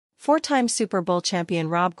Four-time Super Bowl champion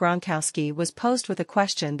Rob Gronkowski was posed with a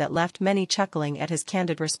question that left many chuckling at his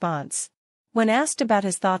candid response. When asked about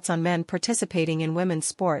his thoughts on men participating in women's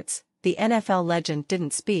sports, the NFL legend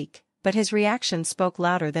didn't speak, but his reaction spoke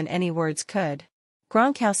louder than any words could.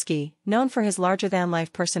 Gronkowski, known for his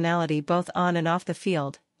larger-than-life personality both on and off the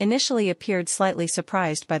field, initially appeared slightly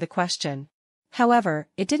surprised by the question. However,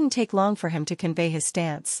 it didn't take long for him to convey his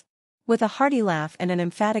stance. With a hearty laugh and an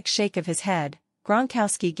emphatic shake of his head,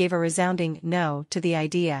 Gronkowski gave a resounding no to the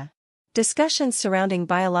idea. Discussions surrounding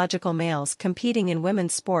biological males competing in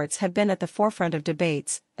women's sports have been at the forefront of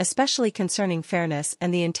debates, especially concerning fairness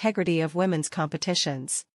and the integrity of women's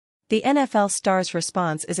competitions. The NFL star's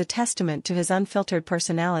response is a testament to his unfiltered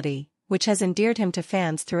personality, which has endeared him to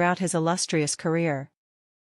fans throughout his illustrious career.